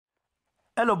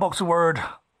Hello, Boxing World.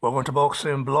 Welcome to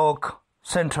Boxing Blog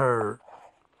Center.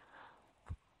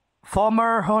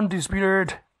 Former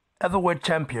Undisputed heavyweight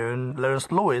champion Lennox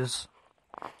Lewis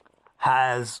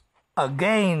has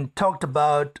again talked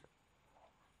about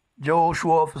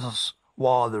Joshua versus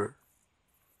Wilder.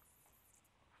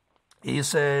 He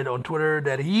said on Twitter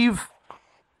that if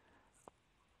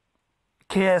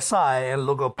KSI and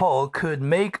Logan Paul could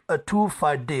make a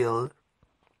 2-fight deal,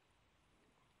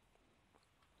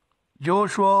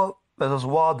 Joshua versus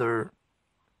Wilder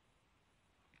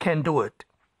can do it.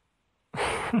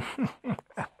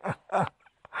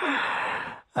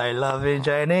 I love in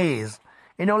Chinese.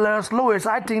 Lennox Lewis,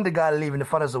 I think the guy living the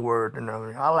fun is the word.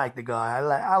 I like the guy.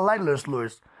 I like Lennox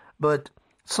Lewis. But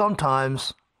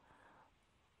sometimes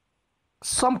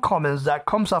some comments that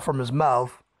comes out from his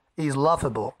mouth is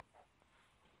laughable.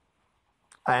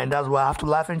 And that's why I have to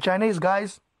laugh in Chinese,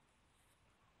 guys.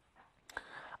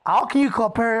 How can you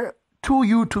compare two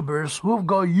YouTubers who've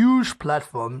got huge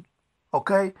platforms?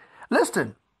 Okay?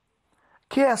 Listen.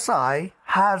 KSI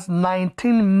has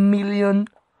 19 million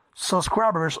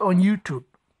subscribers on YouTube.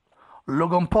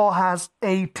 Logan Paul has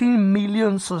 18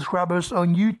 million subscribers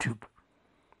on YouTube.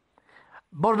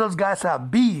 Both of those guys are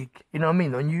big, on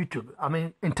YouTube.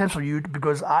 In terms of YouTube,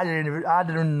 because I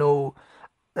didn't know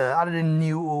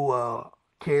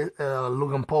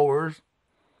Logan Paul was,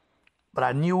 but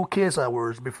I knew KSI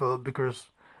was before, because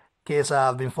KSI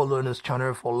I've been following his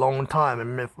channel for a long time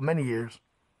and for many years.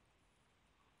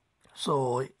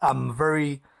 So I'm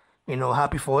very,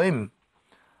 happy for him.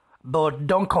 But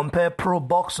don't compare pro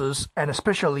boxers, and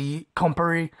especially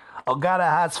compare a guy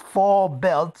that has 4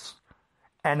 belts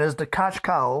and is the cash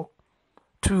cow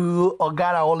to a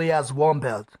guy that only has 1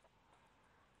 belt.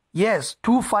 Yes,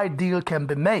 2-fight deal can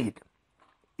be made.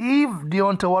 If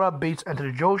Deontay Wilder beats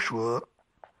Anthony Joshua,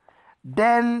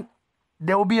 then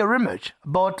there will be a rematch.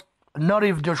 But not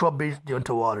if Joshua beats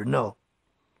Deontay Wilder, no.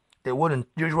 They wouldn't.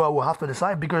 Joshua will have to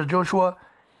decide, because Joshua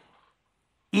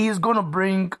is going to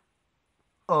bring,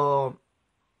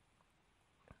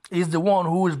 is the one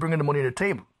who is bringing the money to the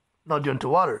table, not Deontay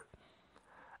Wilder.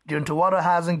 Deontay Wilder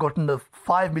hasn't gotten the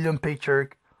 $5 million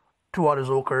paycheck throughout his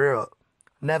whole career.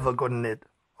 Never gotten it,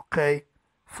 okay,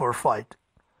 for a fight.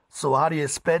 So how do you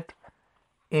expect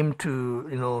him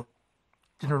to,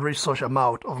 generate such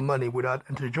amount of money without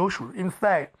Anthony Joshua? In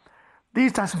fact,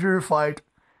 this Tyson Fury fight,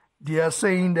 they are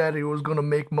saying that he was going to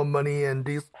make more money and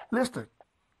this. Listen,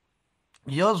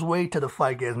 just wait till the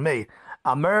fight gets made.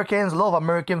 Americans, a lot of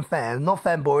American fans, not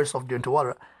fanboys of Deontay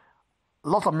Wilder,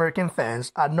 lots of American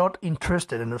fans are not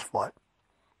interested in this fight.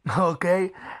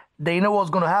 Okay? They know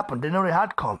what's going to happen. They know the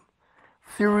outcome.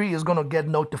 Fury is going to get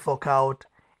knocked the fuck out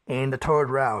in the 3rd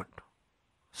round.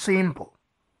 Simple.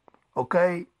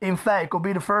 Okay? In fact, it could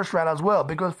be the 1st round as well,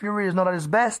 because Fury is not at his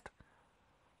best.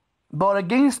 But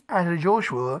against Anthony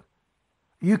Joshua,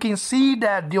 you can see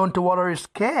that Deontay Wilder is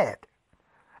scared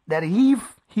that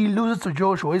if he loses to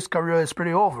Joshua, his career is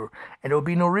pretty over and there will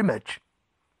be no rematch.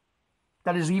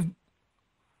 That is, if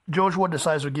Joshua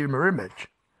decides to give him a rematch.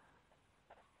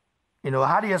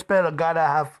 How do you expect a guy that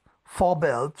have 4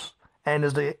 belts and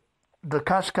is the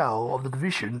cash cow of the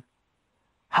division,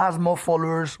 has more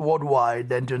followers worldwide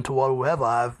than Deontay Wilder will ever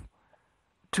have,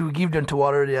 to give Deontay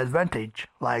Wilder the advantage?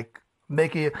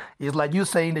 It's like you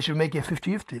saying they should make it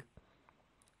 50-50.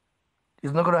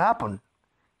 It's not going to happen.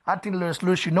 I think Lennox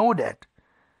Lewis should know that.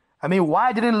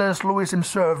 Why didn't Lennox Lewis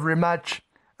himself rematch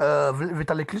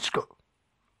Vitaly Klitschko?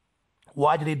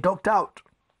 Why did he duck out?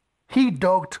 He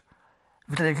ducked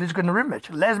Vitaly Klitschko in the rematch.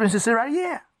 Let's be sincere right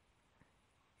here.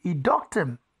 He ducked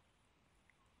him.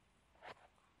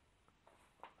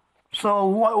 So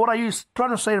what are you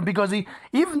trying to say? Because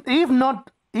if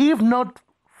not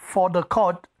for the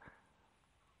cut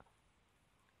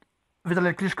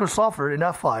Vitaly Klitschko suffered in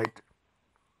that fight,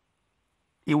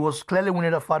 he was clearly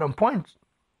winning that fight on points.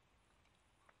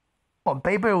 On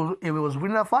paper, he was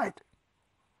winning that fight.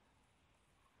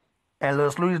 And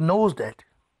Lennox Lewis knows that.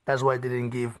 That's why they didn't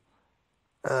give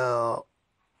Vitaly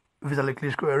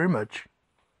Klitschko a rematch.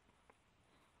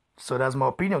 So that's my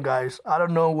opinion, guys. I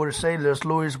don't know what to say. Lennox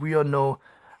Lewis, we all know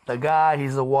the guy.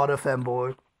 He's a Wilder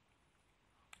fanboy.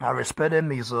 I respect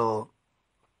him. He's a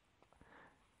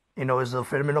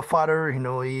phenomenal fighter.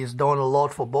 He's done a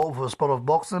lot for the sport of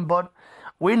boxing. But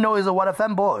we know he's a Wilder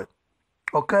fanboy.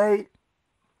 Okay?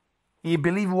 He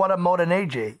believes Wilder more than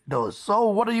AJ does. So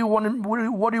what do you want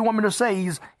me to say?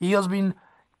 He has been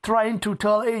trying to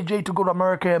tell AJ to go to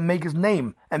America and make his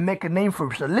name and make a name for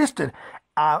himself. Listen,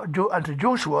 Anthony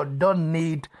Joshua don't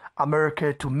need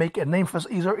America to make a name for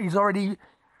himself. He's already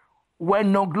well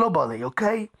known globally,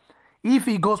 okay? If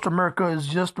he goes to America, it's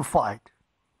just to fight.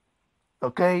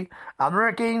 Okay?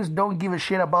 Americans don't give a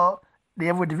shit about the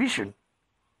heavyweight division.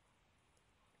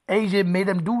 AJ made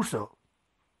them do so.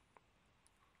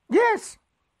 Yes.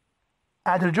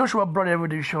 Anthony Joshua brought the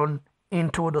heavyweight division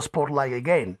into the spotlight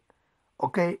again.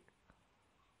 Okay?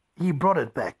 He brought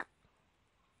it back.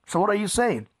 So what are you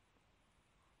saying?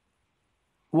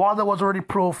 Wilder was already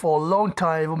pro for a long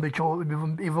time,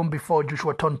 even before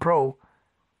Joshua turned pro.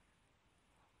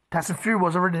 Tyson Fury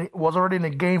was already in the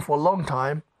game for a long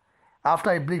time.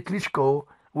 After he beat Klitschko,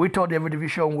 we thought the heavyweight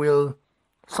division will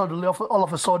suddenly, all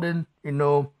of a sudden,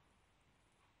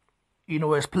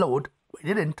 explode. It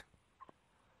didn't.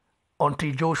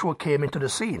 Until Joshua came into the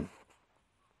scene.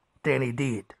 Then he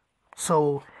did.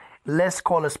 So let's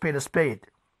call a spade a spade.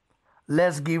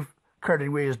 Let's give credit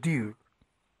where it's due.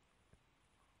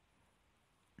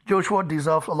 Joshua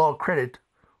deserves a lot of credit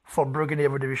for bringing the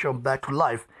heavyweight division back to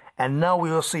life. And now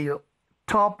we will see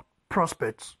top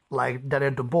prospects like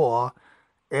Daniel Dubois,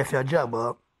 Efe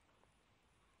Ajagba,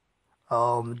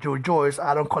 Joe Joyce.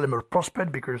 I don't call him a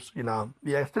prospect because,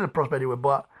 he's still a prospect anyway,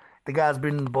 but the guy's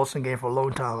been in the boxing game for a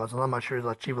long time, so I'm not sure he's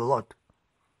achieved a lot.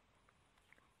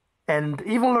 And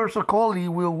even Larson Coley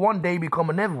will one day become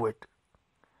an heavyweight.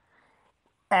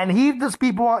 And if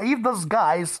those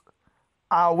guys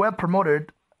are well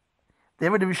promoted, the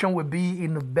heavyweight division will be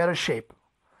in better shape.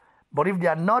 But if they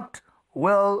are not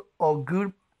well or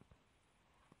good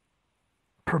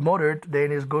promoted,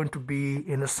 then it's going to be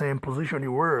in the same position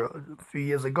you were a few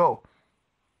years ago.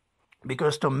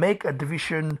 Because to make a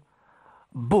division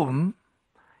boom,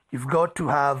 you've got to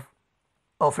have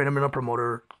a phenomenal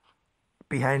promoter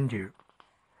behind you.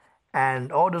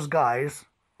 And all those guys,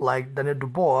 like Daniel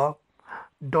Dubois,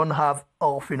 don't have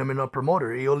a phenomenal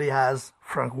promoter. He only has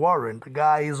Frank Warren. The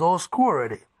guy is old school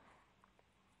already.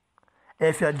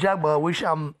 Efe Ajagba, which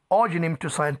I'm urging him to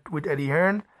sign with Eddie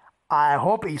Hearn, I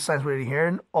hope he signs with Eddie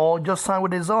Hearn or just sign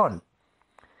with his own.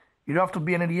 You don't have to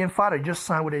be an Eddie Hearn fighter, just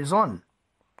sign with his own.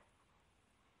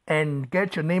 And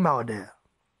get your name out there.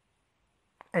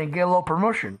 And get a little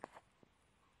promotion.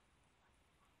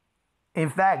 In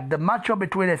fact, the matchup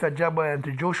between Efe Ajagba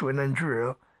and Joshua in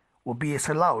Nigeria will be a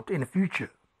sellout in the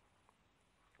future.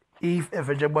 If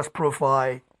Efe Ajagba's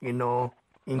profile,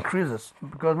 increases.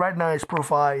 Because right now his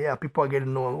profile, people are getting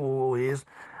to know who he is.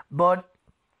 But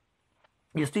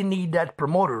you still need that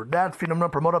promoter, that phenomenal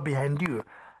promoter behind you.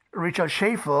 Richard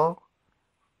Schaefer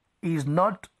is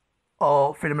not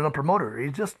a phenomenal promoter.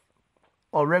 He's just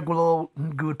a regular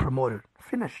good promoter.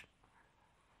 Finish.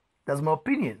 That's my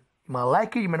opinion. You might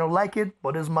like it, you may not like it,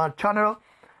 but it's my channel.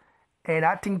 And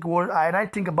I think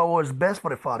about what's best for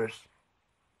the fighters.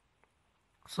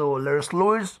 So Larry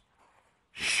Lewis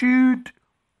should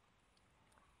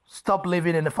stop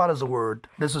living in the father's world.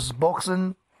 This is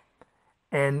boxing,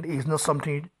 and it's not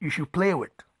something you should play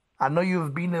with. I know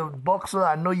you've been a boxer.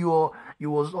 I know you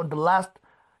was on the last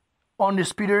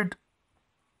Undisputed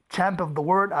champ of the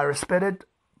world. I respect it,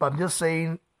 but I'm just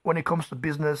saying, when it comes to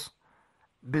business,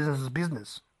 business is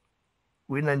business.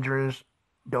 We Nigerians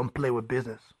don't play with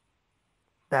business.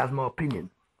 That's my opinion.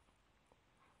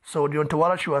 So Deontay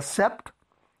Wilder should accept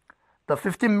the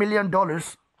 $15 million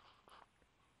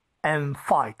and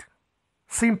fight.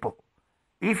 Simple.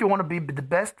 If you want to be the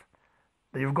best,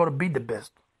 then you've got to be the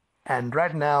best. And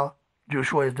right now,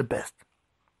 Joshua is the best.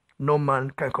 No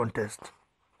man can contest.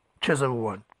 Cheers,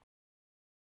 everyone.